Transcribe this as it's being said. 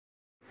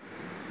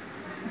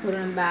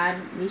ધોરણ 12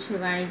 વિષય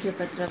વાણિજ્ય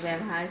પત્ર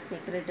વ્યવહાર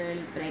સેક્રેટરીયલ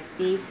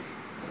પ્રેક્ટિસ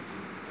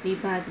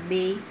વિભાગ 2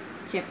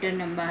 ચેપ્ટર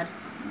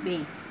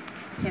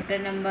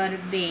નંબર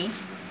 2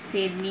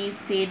 શેરની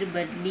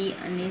ફેરબદલી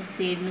અને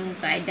શેરનું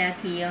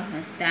કાયદાકીય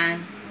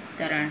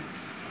હસ્તાંતરણ.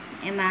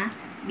 એમાં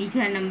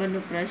બીજા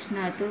નંબરનો પ્રશ્ન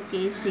હતો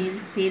કે શેર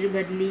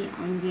ફેરબદલી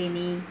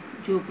અંગેની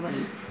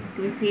જોગવાઈ.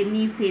 તો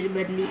શેરની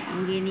ફેરબદલી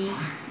અંગેની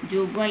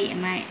જોગવાઈ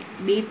એમાં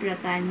બે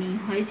પ્રકારની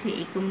હોય છે.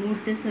 એક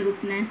મૂર્ત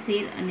સ્વરૂપના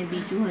શેર અને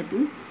બીજું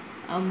હતું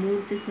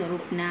અમૂર્ત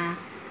સ્વરૂપના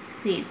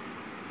શેર.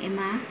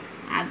 એમાં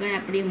આગળ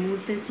આપણે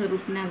મૂર્ત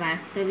સ્વરૂપના,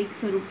 વાસ્તવિક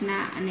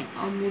સ્વરૂપના અને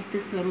અમૂર્ત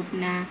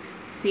સ્વરૂપના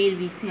શેર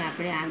વિશે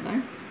આપણે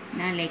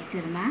આગળના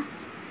લેક્ચરમાં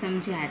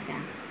સમજ્યા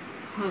હતા.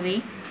 હવે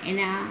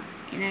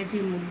એના જે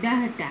મુદ્દા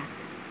હતા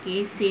કે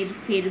શેર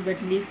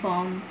ફેરબદલી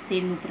ફોર્મ,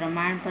 શેરનું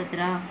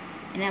પ્રમાણપત્ર,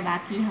 એના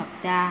બાકી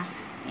હપ્તા,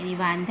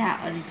 એની વાંધા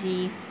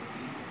અરજી,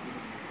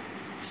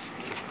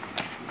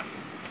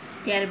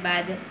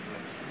 ત્યારબાદ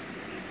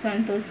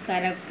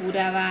સંતોષકારક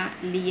પુરાવા,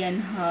 લિયન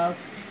હક,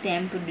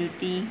 સ્ટેમ્પ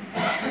ડ્યુટી,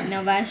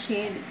 નવા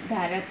શેર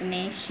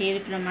ધારકને શેર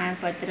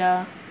પ્રમાણપત્ર,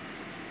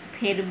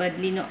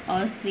 ફેરબદલીનો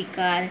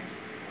અસ્વીકાર,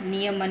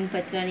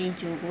 નિયમનપત્રની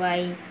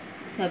જોગવાઈ,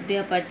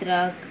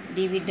 સભ્યપત્રક,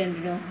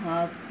 ડિવિડન્ડનો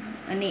હક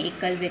અને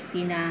એકલ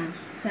વ્યક્તિના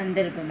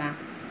સંદર્ભમાં.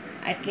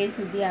 આટલે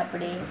સુધી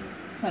આપણે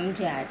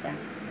સમજ્યા હતા.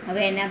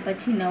 હવે એના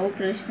પછી નવો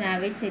પ્રશ્ન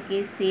આવે છે કે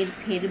શેર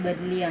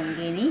ફેરબદલી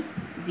અંગેની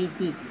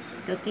વિધિ.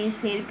 તો કે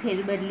શેર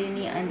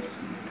ફેરબદલી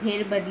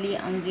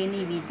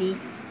અંગેની વિધિ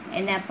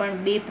એના પણ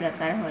બે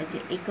પ્રકાર હોય છે.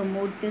 એક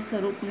મૂર્ત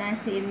સ્વરૂપના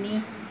શેરની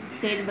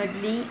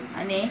ફેરબદલી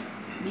અને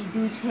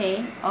બીજું છે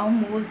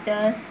અમૂર્ત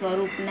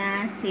સ્વરૂપના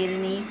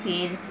શેરની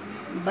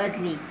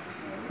ફેરબદલી.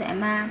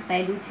 એમાં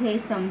પહેલું છે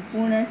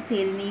સંપૂર્ણ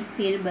શેરની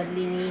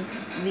ફેરબદલીની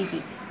વિધિ.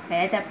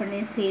 પહેલાં તો આપણને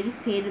શેર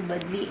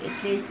ફેરબદલી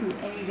એટલે શું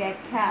એની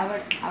વ્યાખ્યા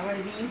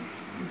આવડવી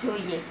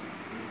જોઈએ.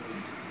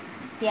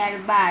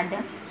 ત્યારબાદ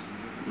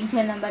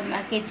બીજા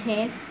નંબરમાં કે છે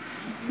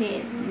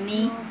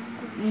શેરની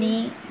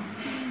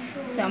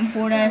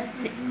સંપૂર્ણ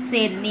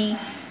શેરની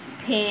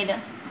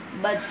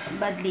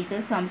ફેરબદલી. તો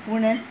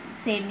સંપૂર્ણ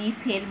શેરની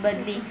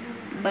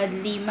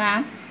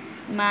ફેરબદલીમાં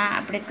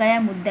આપણે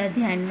કયા મુદ્દા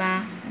ધ્યાનમાં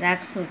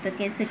રાખશો? તો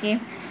કહેશે કે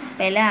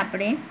પહેલાં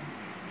આપણે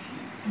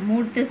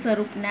મૂર્ત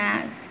સ્વરૂપના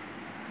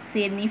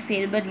શેરની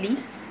ફેરબદલી.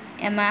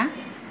 એમાં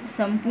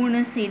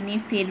સંપૂર્ણ શેરની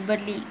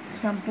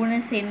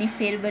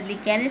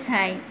ફેરબદલી ક્યારે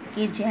થાય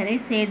કે જ્યારે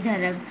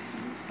શેરધારક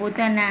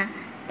પોતાના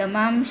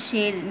તમામ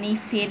શેરની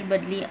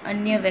ફેરબદલી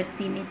અન્ય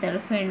વ્યક્તિની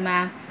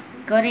તરફેણમાં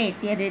કરે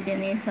ત્યારે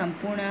તેને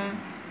સંપૂર્ણ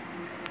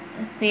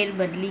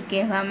ફેરબદલી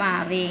કહેવામાં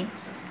આવે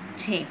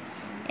છે.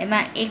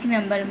 એમાં એક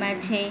નંબરમાં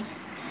છે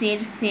શેર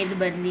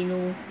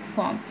ફેરબદલીનું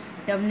ફોર્મ.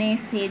 તમને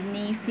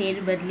શેરની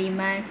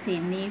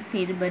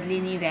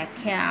ફેરબદલીની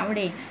વ્યાખ્યા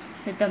આવડે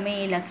તો તમે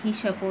એ લખી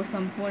શકો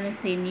સંપૂર્ણ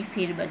શેરની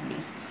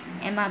ફેરબદલી.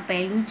 એમાં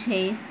પહેલું છે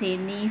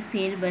શેરની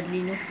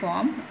ફેરબદલીનું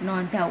ફોર્મ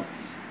નોંધાવવું.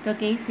 તો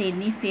કે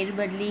શેરની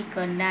ફેરબદલી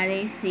કરનારે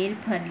શેર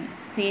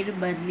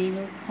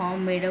ફેરબદલીનું ફોર્મ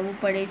મેળવવું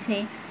પડે છે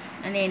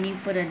અને એની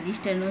ઉપર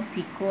રજિસ્ટરનો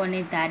સિક્કો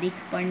અને તારીખ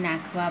પણ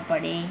નાખવા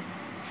પડે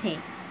છે.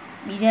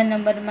 બીજા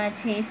નંબરમાં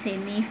છે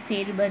શેરની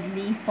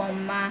ફેરબદલી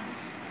ફોર્મમાં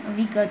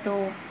વિગતો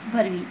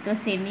ભરવી. તો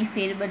શેરની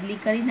ફેરબદલી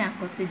કરી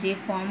નાખો તો જે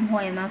ફોર્મ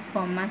હોય એમાં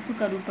ફોર્મમાં શું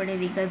કરવું પડે?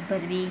 વિગત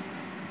ભરવી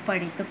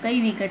પડે. તો કઈ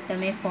વિગત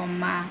તમે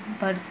ફોર્મમાં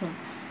ભરશો?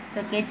 તો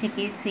કહે છે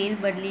કે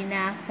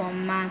શેરબદલીના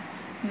ફોર્મમાં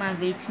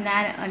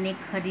વેચનાર અને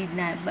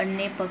ખરીદનાર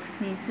બંને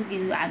પક્ષની શું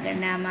કીધું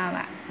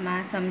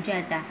આગળનામાં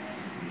સમજ્યા હતા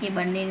કે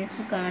બંનેને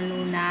શું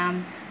કરવાનું? નામ,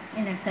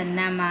 એના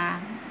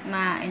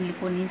સરનામામાં એ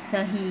લોકોની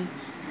સહી,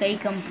 કઈ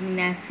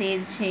કંપનીના શેર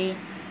છે,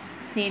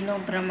 શેરનો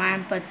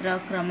પ્રમાણપત્ર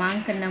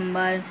ક્રમાંક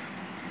નંબર,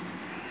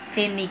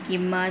 શેરની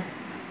કિંમત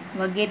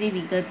વગેરે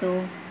વિગતો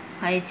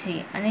હોય છે.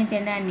 અને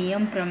તેના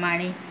નિયમ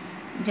પ્રમાણે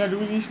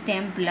જરૂરી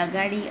સ્ટેમ્પ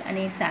લગાડી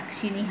અને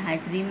સાક્ષીની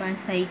હાજરીમાં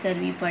સહી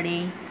કરવી પડે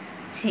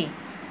છે.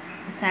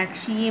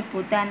 સાક્ષીએ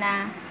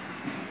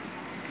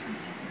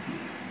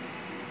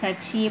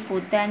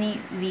પોતાની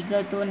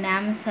વિગતો,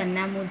 નામ,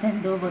 સરનામું,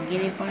 ધંધો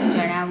વગેરે પણ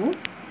જણાવવું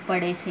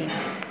પડે છે.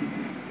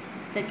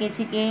 તો કહે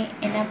છે કે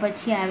એના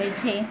પછી આવે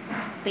છે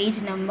પેજ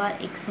નંબર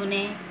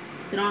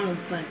 103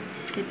 ઉપર.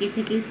 તો કહે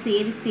છે કે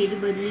શેર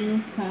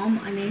ફેરબદલીનું ફોર્મ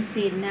અને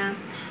શેરના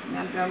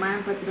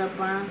પ્રમાણપત્ર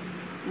પણ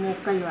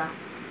મોકલવા.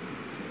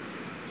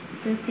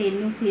 તો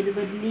શેરનું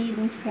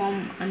ફેરબદલીનું ફોર્મ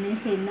અને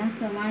શેરના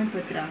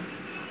પ્રમાણપત્ર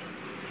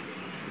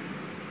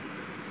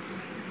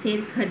શેર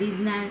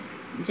ખરીદનાર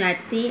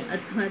જાતે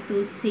અથવા તો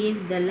શેર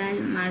દલાલ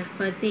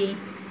મારફતે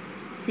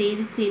શેર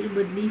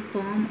ફેરબદલી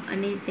ફોર્મ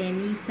અને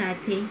તેની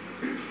સાથે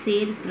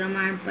શેર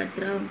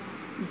પ્રમાણપત્ર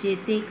જે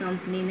તે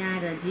કંપનીના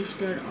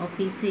રજિસ્ટર્ડ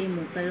ઓફિસે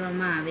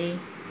મોકલવામાં આવે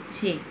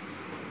છે.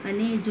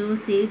 અને જો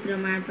શેર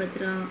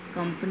પ્રમાણપત્ર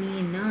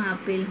કંપનીએ ન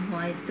આપેલ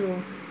હોય તો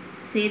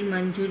શેર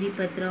મંજૂરી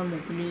પત્ર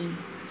મોકલી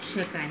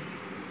શકાય.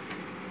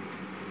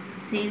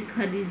 શેર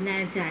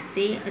ખરીદનાર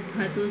જાતે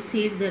અથવા તો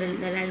શેર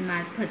દલાલ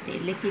મારફતે,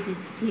 એટલે કે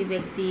જે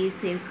વ્યક્તિએ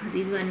શેર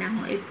ખરીદવાના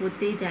હોય એ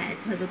પોતે જાય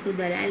અથવા તો કોઈ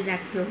દલાલ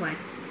રાખ્યો હોય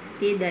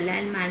તે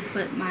દલાલ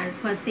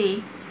મારફતે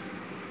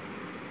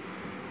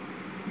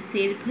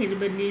શેર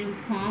ફેરબદલીનું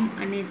ફોર્મ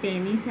અને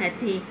તેની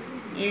સાથે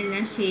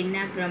એના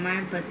શેરના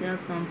પ્રમાણપત્ર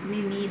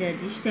કંપનીની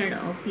રજિસ્ટર્ડ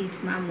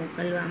ઓફિસમાં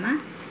મોકલવામાં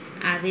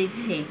આવે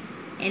છે.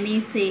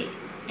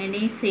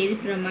 એને શેર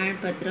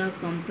પ્રમાણપત્ર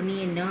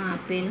કંપનીએ ન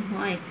આપેલ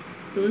હોય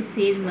તો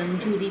શેર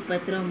મંજૂરી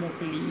પત્ર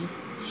મોકલી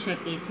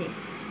શકે છે.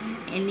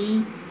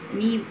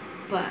 એની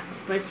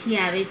પછી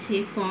આવે છે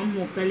ફોર્મ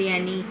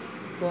મોકલ્યાની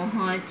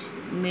પહોંચ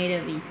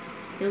મેળવવી.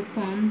 તો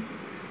ફોર્મ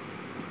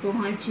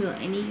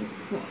એની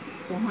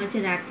પહોંચ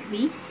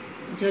રાખવી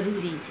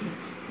જરૂરી છે.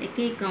 એટલે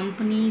કે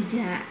કંપની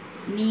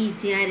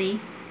જ્યારે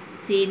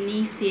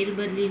શેરની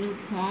ફેરબદલીનું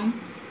ફોર્મ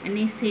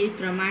અને શેર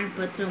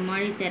પ્રમાણપત્ર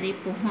મળે ત્યારે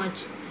પહોંચ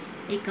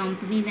એ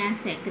કંપનીના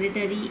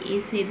સેક્રેટરી એ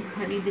શેર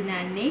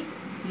ખરીદનારને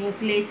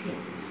મોકલે છે.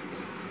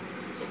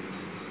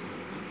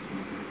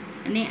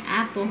 અને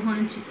આ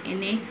પહોંચ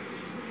એને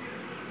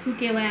શું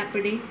કહેવાય?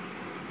 આપણે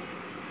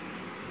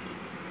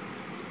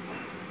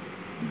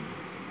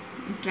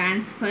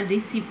ટ્રાન્સફર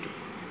રિસિપ્ટ,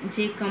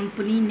 જે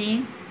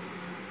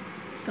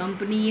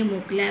કંપનીએ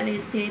મોકલાવે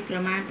છે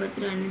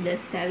પ્રમાણપત્ર અને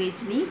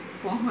દસ્તાવેજની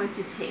પહોંચ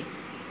છે.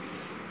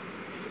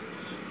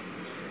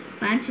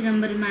 5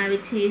 નંબરમાં આવે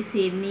છે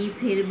શેરની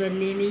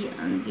ફેરબદલી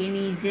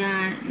અંગેની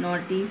જાણ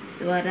નોટિસ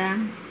દ્વારા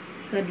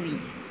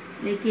કરવી.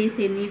 એટલે કે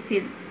શેરની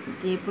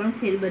જે પણ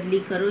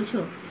ફેરબદલી કરો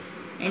છો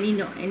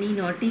એની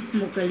નોટિસ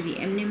મોકલવી.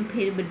 એમને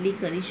ફેરબદલી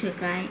કરી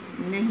શકાય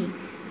નહીં.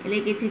 એટલે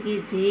કે છે કે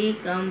જે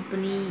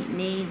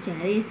કંપનીને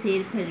જ્યારે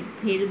શેર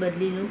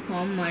ફેરબદલીનું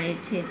ફોર્મ મળે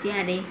છે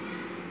ત્યારે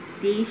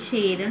તે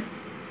શેર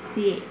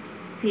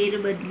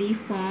ફેરબદલી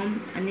ફોર્મ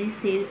અને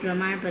શેર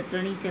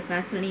પ્રમાણપત્રની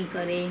ચકાસણી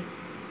કરે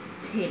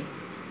છે.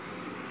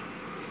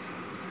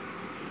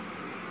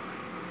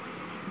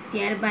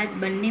 ત્યારબાદ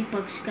બંને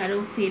પક્ષકારો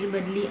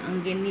ફેરબદલી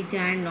અંગેની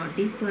જાણ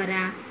નોટિસ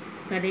દ્વારા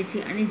કરે છે.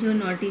 અને જો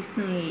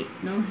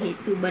નોટિસનો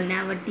હેતુ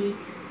બનાવટી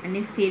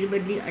અને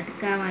ફેરબદલી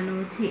અટકાવવાનો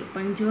છે,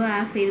 પણ જો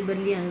આ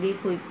ફેરબદલી અંગે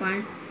કોઈ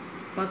પણ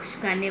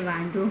પક્ષકારને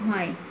વાંધો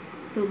હોય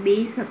તો 2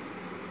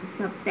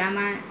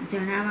 સપ્તાહમાં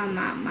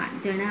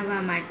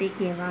જણાવવા માટે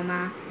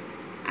કહેવામાં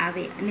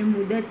આવે. અને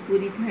મુદત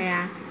પૂરી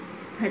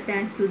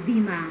થતાં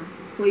સુધીમાં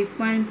કોઈ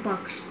પણ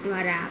પક્ષ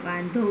દ્વારા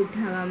વાંધો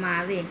ઉઠાવવામાં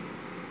આવે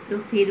તો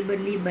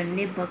ફેરબદલી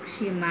બંને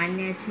પક્ષે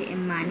માન્ય છે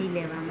એમ માની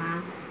લેવામાં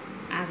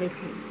આવે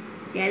છે.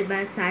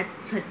 ત્યારબાદ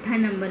 6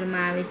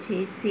 નંબરમાં આવે છે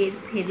શેર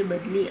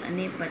ફેરબદલી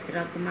અને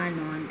પત્રકમાં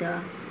નોંધ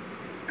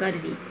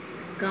કરવી.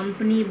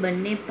 કંપની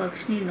બંને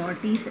પક્ષને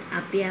નોટિસ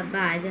આપ્યા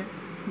બાદ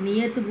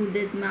નિયત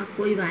મુદતમાં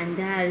કોઈ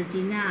વાંધા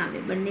અરજી ના આવે,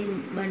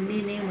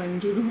 બંનેને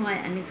મંજૂર હોય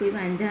અને કોઈ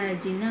વાંધા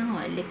અરજી ના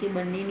હોય, એટલે કે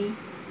બંનેની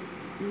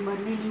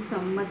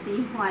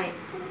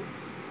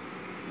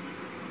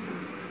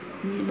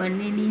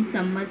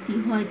સંમતિ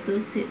હોય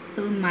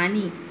તો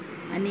માની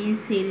અને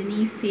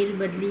શેરની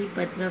ફેરબદલી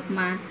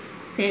પત્રકમાં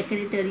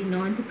સેક્રેટરી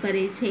નોંધ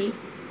કરે છે.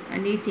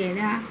 અને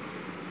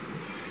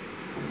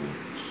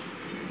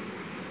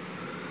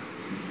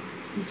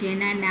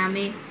જેના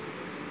નામે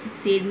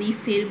શેરની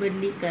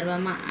ફેરબદલી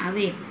કરવામાં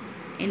આવે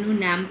એનું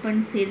નામ પણ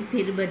શેર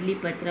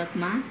ફેરબદલી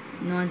પત્રકમાં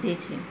નોંધે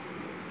છે.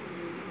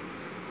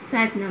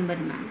 7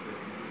 નંબરમાં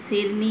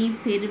શેરની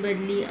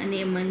ફેરબદલી અને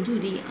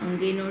મંજૂરી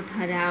અંગેનો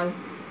ઠરાવ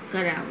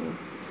કરાવવો.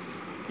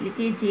 એટલે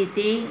કે જે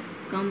તે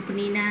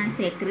કંપનીના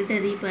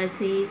સેક્રેટરી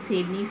પાસે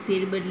શેરની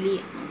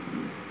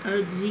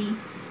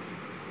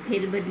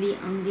ફેરબદલી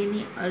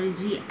અંગેની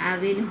અરજી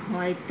આવેલ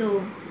હોય તો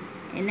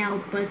એના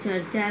ઉપર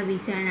ચર્ચા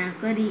વિચારણા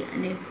કરી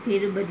અને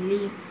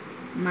ફેરબદલી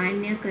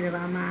માન્ય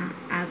કરવામાં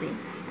આવે,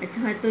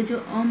 અથવા તો જો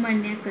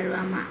અમાન્ય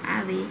કરવામાં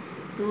આવે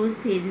તો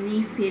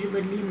શેરની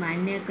ફેરબદલી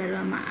માન્ય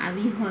કરવામાં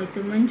આવી હોય તો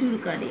મંજૂર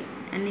કરે.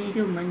 અને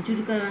જો મંજૂર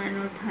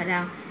કરવાનો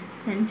ઠરાવ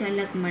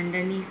સંચાલક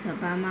મંડળની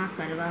સભામાં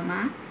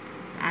કરવામાં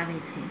આવે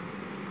છે.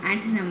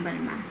 8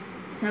 નંબરમાં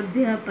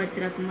સભ્ય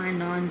પત્રકમાં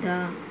નોંધ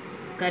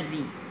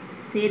કરવી.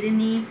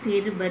 શેરની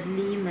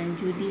ફેરબદલી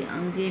મંજૂરી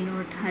અંગેનો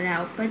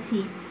ઠરાવ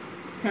પછી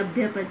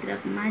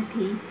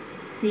સભ્યપત્રકમાંથી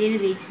શેર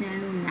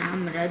વેચનારનું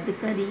નામ રદ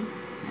કરી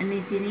અને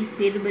જેની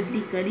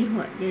ફેરબદલી કરી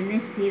હોય, જેને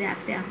શેર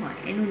આપ્યા હોય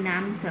એનું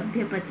નામ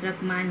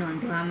સભ્યપત્રકમાં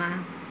નોંધવામાં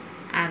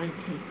આવે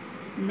છે.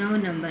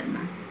 9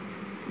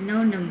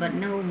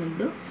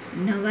 મુદ્દો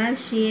નવા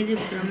શેર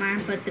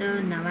પ્રમાણપત્ર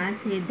નવા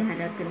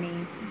શેરધારકને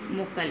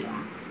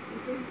મોકલવા.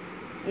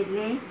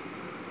 એટલે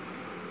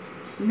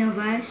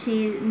નવા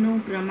શેરનું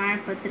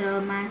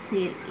પ્રમાણપત્રમાં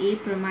એ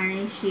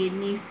પ્રમાણે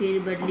શેરની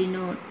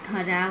ફેરબદલીનો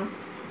ઠરાવ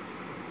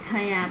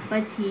થયા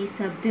પછી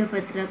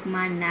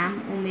સભ્યપત્રકમાં નામ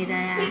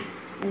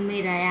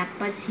ઉમેરાયા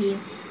પછી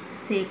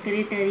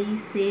સેક્રેટરી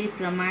શેર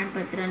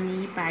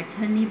પ્રમાણપત્રની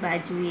પાછળની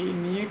બાજુએ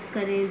નિયત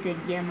કરેલ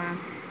જગ્યામાં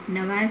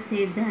નવા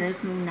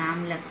શેરધારકનું નામ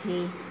લખે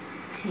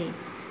છે.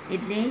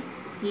 એટલે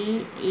કે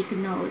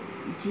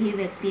જે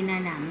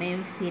વ્યક્તિના નામે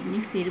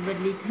શેરની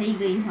ફેરબદલી થઈ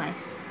ગઈ હોય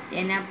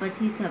તેના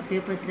પછી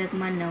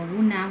સભ્યપત્રકમાં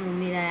નવું નામ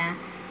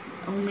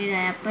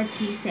ઉમેરાયા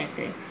પછી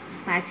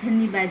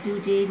પાછળની બાજુ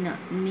જે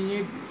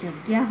નિયત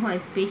જગ્યા હોય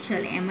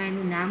સ્પેશિયલ, એમાં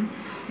એનું નામ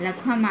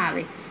લખવામાં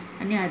આવે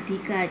અને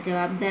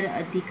જવાબદાર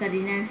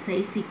અધિકારીના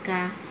સહી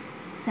સિક્કા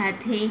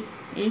સાથે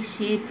એ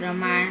શેર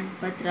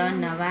પ્રમાણપત્ર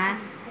નવા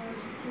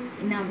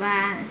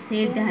નવા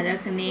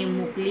શેરધારકને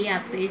મોકલી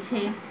આપે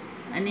છે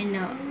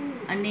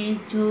અને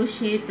જો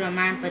શેર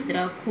પ્રમાણપત્ર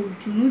ખૂબ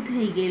જૂનું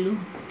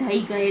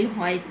થઈ ગયેલ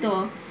હોય તો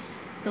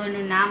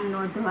એનું નામ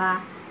નોંધવા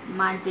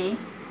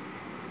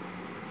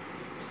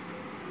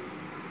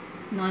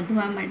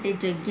માટે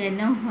જગ્યા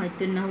ન હોય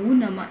તો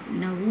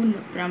નવું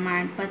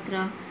પ્રમાણપત્ર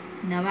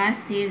નવા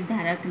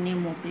શેરધારકને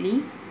મોકલી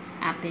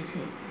આપે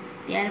છે.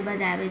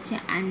 ત્યારબાદ આવે છે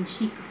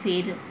આંશિક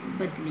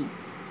ફેરબદલી.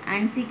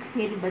 આંશિક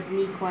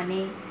ફેરબદલી કોને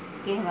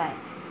કહેવાય?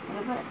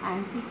 બરાબર,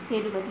 આંશિક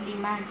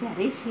ફેરબદલીમાં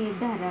જ્યારે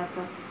શેરધારક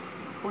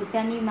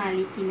પોતાની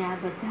માલિકીના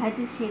બધા જ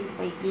શેર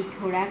પૈકી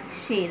થોડાક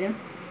શેર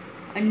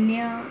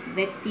અન્ય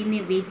વ્યક્તિને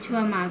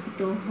વેચવા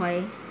માંગતો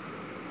હોય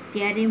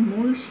ત્યારે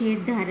મૂળ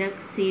શેરધારક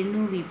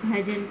શેરનું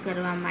વિભાજન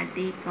કરવા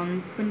માટે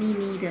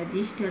કંપનીની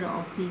રજિસ્ટર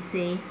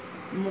ઓફિસે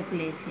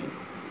મોકલે છે.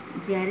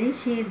 જ્યારે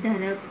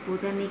શેરધારક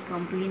પોતાની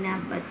કંપનીના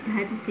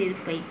બધા જ શેર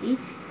પૈકી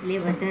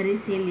વધારે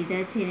શેર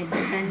લીધા છે અને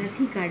બધા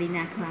નથી કાઢી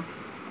નાખવા,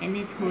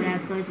 એને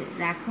થોડાક જ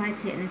રાખવા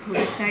છે અને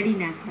થોડાક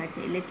કાઢી નાખવા છે,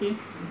 એટલે કે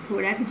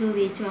થોડાક જો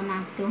વેચવા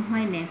માંગતો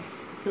હોય ને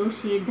તો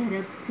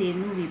શેરધારક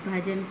શેરનું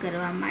વિભાજન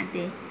કરવા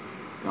માટે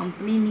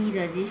કંપનીની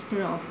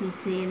રજિસ્ટર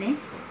ઓફિસે એને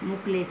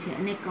મોકલે છે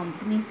અને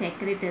કંપની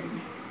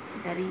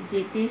સેક્રેટરી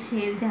જે તે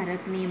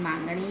શેરધારકની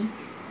માંગણી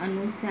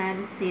અનુસાર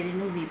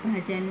શેરનું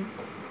વિભાજન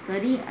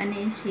કરી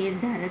અને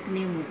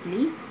શેરધારકને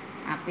મોકલી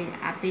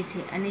આપે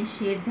છે અને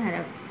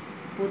શેરધારક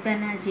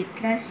પોતાના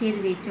જેટલા શેર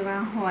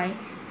વેચવા હોય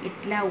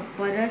એટલા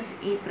ઉપર જ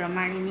એ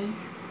પ્રમાણેની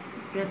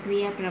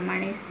પ્રક્રિયા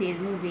પ્રમાણે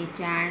શેરનું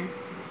વેચાણ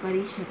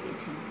કરી શકે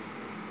છે.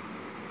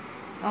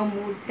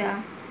 અમૂર્ત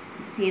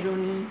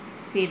શેરોની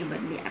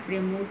ફેરબદલી. આપણે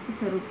મૂર્ત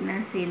સ્વરૂપના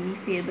શેરની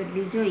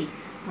ફેરબદલી જોઈ.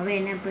 હવે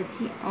એના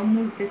પછી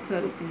અમૂર્ત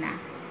સ્વરૂપના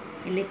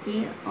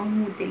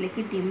એટલે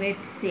કે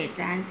demat share,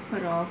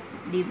 transfer of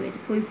demat.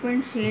 કોઈ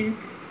પણ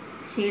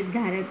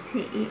શેરધારક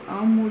છે એ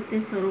અમૂર્ત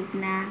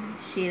સ્વરૂપના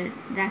શેર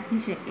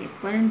રાખી શકે,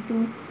 પરંતુ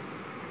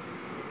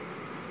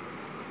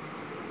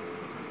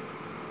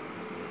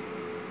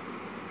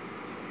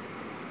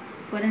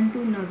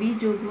નવી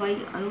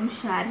જોગવાઈ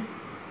અનુસાર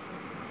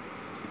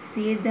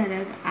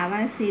શેરધારક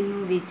આવા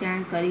શેરનું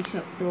વેચાણ કરી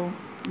શકતો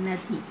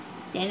નથી.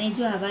 તેને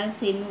જો આવા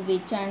શેરનું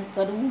વેચાણ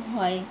કરવું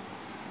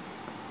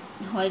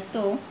હોય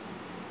તો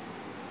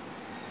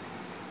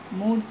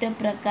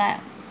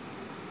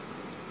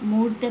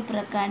મૂર્ત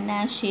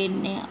પ્રકારના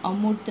શેરને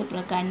અમૂર્ત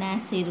પ્રકારના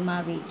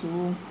શેરમાં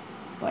વેચવું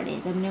પડે.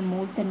 તમને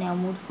મૂર્ત અને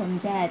અમૂર્ત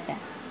સમજાયા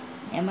હતા.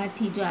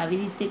 એમાંથી જો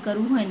આવી રીતે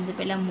કરવું હોય ને તો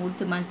પહેલાં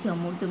મૂર્તમાંથી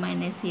અમૂર્તમાં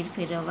એને શેર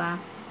ફેરવવા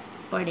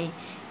પડે.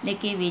 એટલે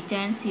કે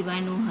વેચાણ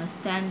સિવાયનું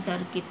હસ્તાંતર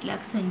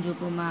કેટલાક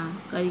સંજોગોમાં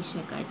કરી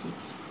શકાય છે.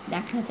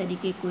 દાખલા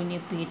તરીકે કોઈને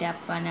ભેટ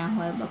આપવાના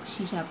હોય,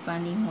 બક્ષિસ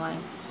આપવાની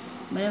હોય,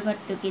 બરાબર,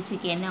 તો કે છે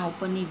કે એના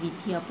ઉપરની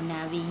વિધિ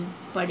અપનાવવી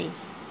પડે.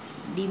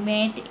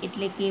 ડીમેટ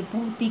એટલે કે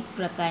ભૌતિક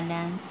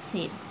પ્રકારના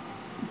શેર,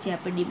 જે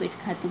આપણે ડીમેટ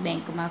ખાતું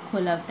બેંકમાં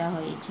ખોલાવતા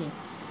હોઈએ છીએ.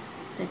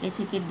 તો કે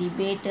છે કે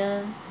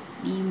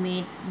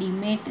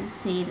ડીમેટ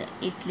શેર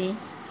એટલે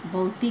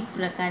ભૌતિક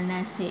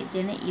પ્રકારના શેર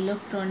જેને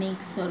ઇલેક્ટ્રોનિક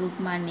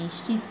સ્વરૂપમાં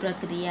નિશ્ચિત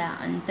પ્રક્રિયા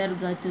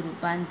અંતર્ગત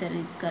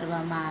રૂપાંતરિત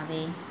કરવામાં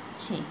આવે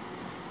છે,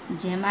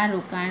 જેમાં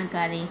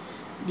રોકાણકારે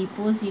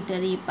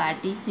ડિપોઝિટરી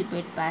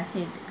પાર્ટિસિપેન્ટ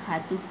પાસે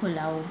ખાતું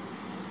ખોલાવવું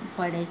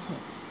પડે છે.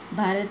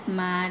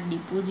 ભારતમાં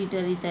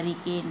ડિપોઝિટરી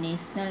તરીકે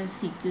નેશનલ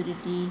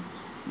સિક્યુરિટી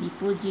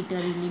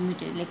ડિપોઝિટરી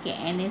લિમિટેડ એટલે કે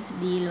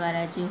NSDL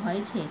વાળા જે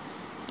હોય છે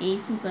એ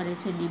શું કરે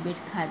છે? ડીમેટ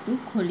ખાતું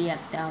ખોલી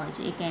આપતા હોય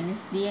છે. એક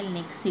NSDL ને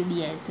એક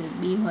CDSL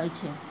બે હોય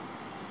છે.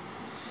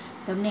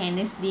 તમને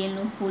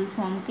NSDLનું ફૂલ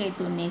ફોર્મ કહે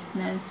તો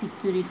નેશનલ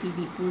સિક્યુરિટી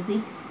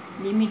ડિપોઝિટ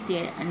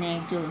લિમિટેડ, અને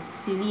જો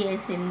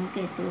CDSLનું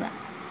કહે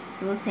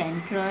તો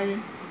સેન્ટ્રલ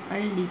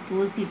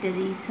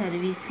ડિપોઝિટરી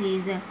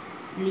સર્વિસીસ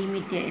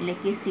લિમિટેડ એટલે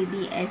કે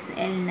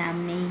CDSL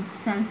નામની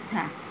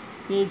સંસ્થા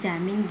તે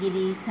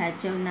જામીનગીરી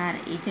સાચવનાર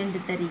એજન્ટ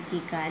તરીકે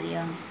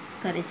કાર્ય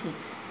કરે છે.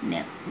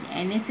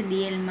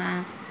 NSDLમાં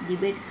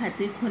ડીમેટ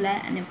ખાતું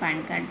ખોલાય અને પાન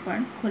કાર્ડ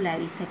પણ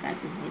ખોલાવી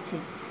શકાતું હોય છે.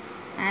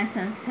 આ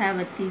સંસ્થા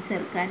વતી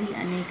સરકારી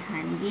અને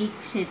ખાનગી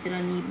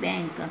ક્ષેત્રની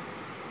બેંક,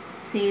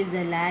 શેર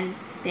દલાલ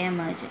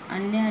તેમજ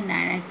અન્ય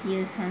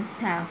નાણાકીય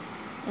સંસ્થાઓ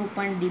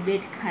પણ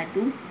ડીમેટ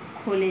ખાતું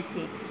ખોલે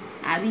છે.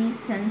 આવી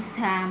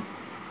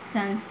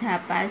સંસ્થા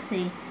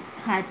પાસે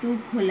ખાતું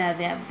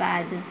ખોલાવ્યા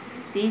બાદ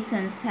તે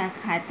સંસ્થા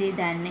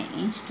ખાતેદારને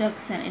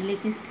ઇન્સ્ટ્રક્શન એટલે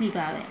કે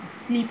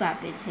સ્લીપ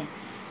આપે છે.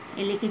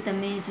 એટલે કે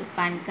તમે જો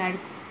પાન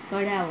કાર્ડ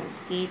કઢાવો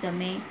કે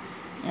તમે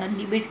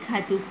ડીમેટ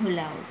ખાતું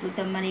ખોલાવો તો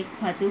તમારે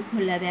ખાતું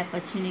ખોલાવ્યા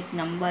પછીનો એક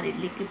નંબર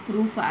એટલે કે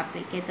પ્રૂફ આપે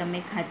કે તમે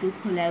ખાતું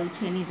ખોલાવ્યું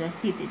છે એની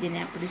રસીદ, જેને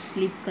આપણે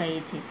સ્લીપ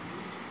કહીએ છીએ,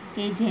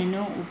 કે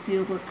જેનો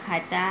ઉપયોગ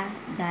ખાતા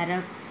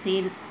ધારક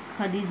શેર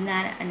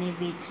ખરીદનાર અને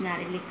વેચનાર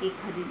એટલે કે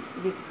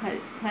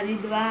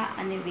ખરીદવા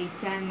અને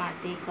વેચાણ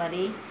માટે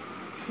કરે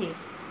છે.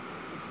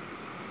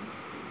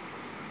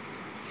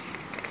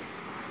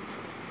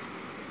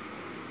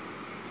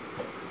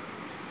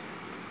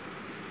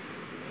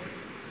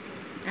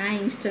 આ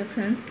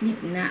ઇન્સ્ટ્રક્શન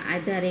સ્લીપના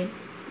આધારે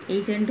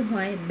એજન્ટ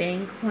હોય,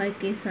 બેંક હોય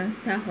કે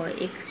સંસ્થા હોય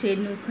એક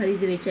શેરનું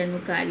ખરીદ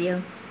વેચાણનું કાર્ય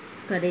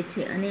કરે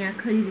છે અને આ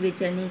ખરીદ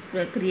વેચાણની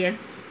પ્રક્રિયા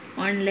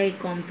ઓનલાઈન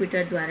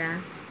કોમ્પ્યુટર દ્વારા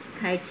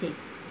થાય છે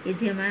કે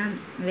જેમાં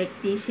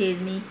વ્યક્તિ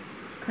શેરની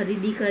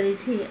ખરીદી કરે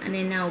છે અને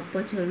એના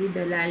ઉપર જરૂરી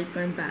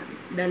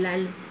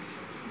દલાલ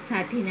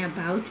સાથેના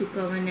ભાવ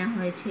ચૂકવવાના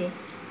હોય છે.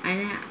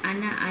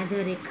 આના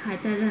આધારે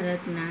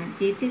ખાતાધારકના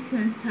જે તે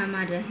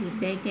સંસ્થામાં રહેલ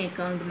બેંક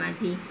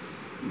એકાઉન્ટમાંથી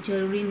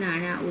જરૂરી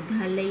નાણાં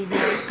ઉધાર લઈ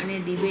જાય અને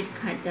ડિબેટ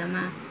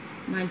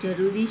ખાતામાં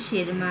જરૂરી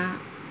શેરમાં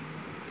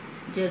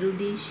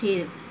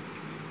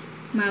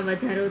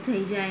વધારો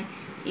થઈ જાય.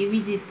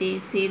 એવી જ રીતે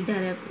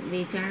શેરધારક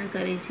વેચાણ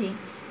કરે છે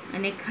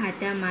અને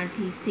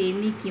ખાતામાંથી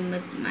શેરની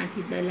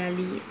કિંમતમાંથી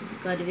દલાલી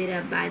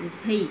કરવેરા બાદ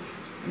થઈ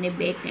અને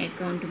બેંક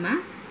એકાઉન્ટમાં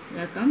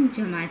રકમ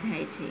જમા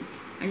થાય છે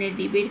અને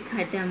ડિબેટ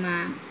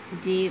ખાતામાં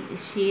જે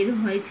શેર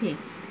હોય છે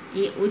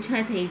એ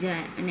ઓછા થઈ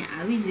જાય અને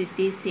આવી જ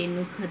રીતે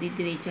શેરનું ખરીદ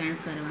વેચાણ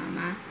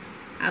કરવામાં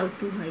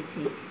આવતું હોય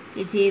છે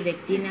કે જે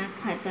વ્યક્તિના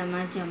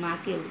ખાતામાં જમા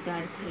કે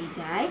ઉતાર થઈ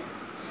જાય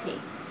છે.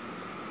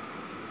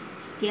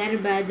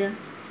 ત્યારબાદ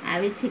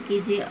આવે છે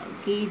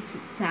કે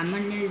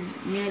સામાન્ય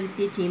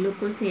રીતે જે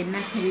લોકો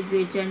શેરના ખરીદ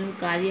વેચાણનું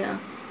કાર્ય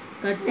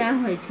કરતા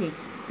હોય છે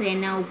તો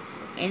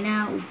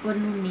એના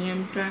ઉપરનું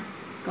નિયંત્રણ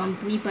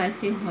કંપની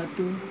પાસે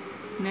હોતું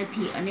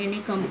નથી અને એને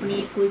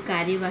કંપનીએ કોઈ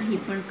કાર્યવાહી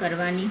પણ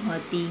કરવાની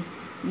હોતી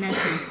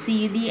નથી.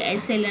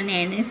 CDSL અને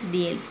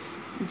NSDL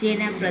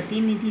જેના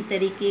પ્રતિનિધિ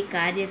તરીકે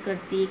કાર્ય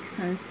કરતી એક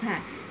સંસ્થા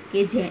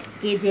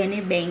કે જેને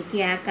બેંકે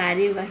આ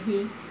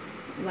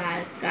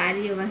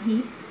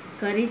કાર્યવાહી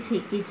કરે છે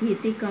કે જે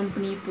તે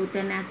કંપની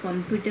પોતાના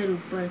કમ્પ્યુટર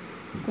ઉપર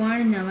કોણ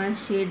નવા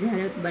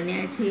શેરધારક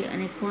બન્યા છે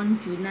અને કોણ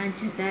જૂના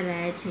જતા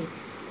રહ્યા છે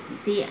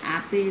તે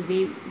આપેલ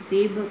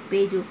વેબ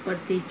પેજ ઉપર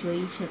તે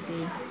જોઈ શકે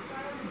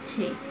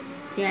છે.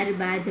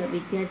 ત્યારબાદ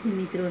વિદ્યાર્થી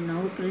મિત્રો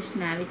નવો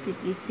પ્રશ્ન આવે છે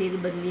કે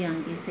શેરબદલી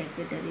અંગે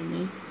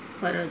સેક્રેટરીની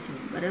ફરજો.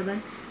 બરાબર,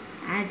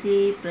 આ જે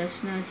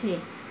પ્રશ્ન છે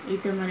એ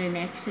તમારે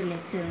નેક્સ્ટ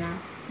લેક્ચરમાં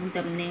હું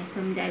તમને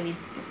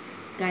સમજાવીશ,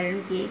 કારણ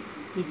કે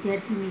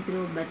વિદ્યાર્થી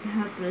મિત્રો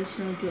બધા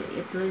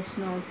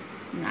પ્રશ્નો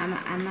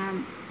આમાં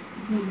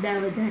મુદ્દા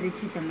વધારે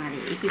છે. તમારે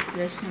એક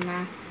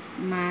પ્રશ્નમાં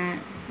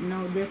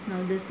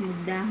 9-10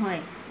 મુદ્દા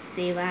હોય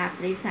તેવા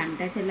આપણે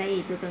સામટા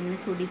ચલાવીએ તો તમને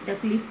થોડી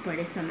તકલીફ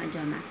પડે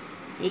સમજવામાં.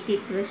 એક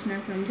પ્રશ્ન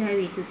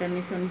સમજાવીએ તો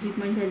તમે સમજી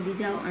પણ જલ્દી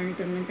જાઓ અને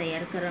તમને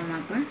તૈયાર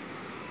કરવામાં પણ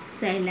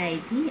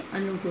સહેલાઈથી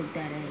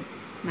અનુકૂળતા રહે.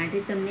 માટે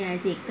તમને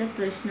આજે એક જ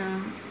પ્રશ્ન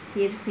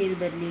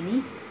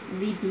ફેરબદલીની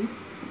વિધિ,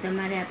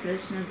 તમારે આ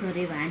પ્રશ્ન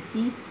ઘરે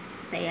વાંચી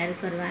તૈયાર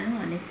કરવાનો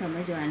અને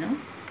સમજવાનો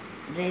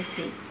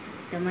રહેશે.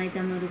 તમે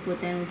તમારું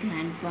પોતાનું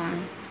ધ્યાન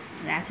પણ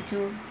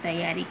રાખજો,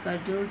 તૈયારી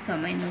કરજો,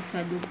 સમયનો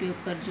સદુપયોગ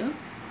કરજો.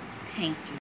 Thank you.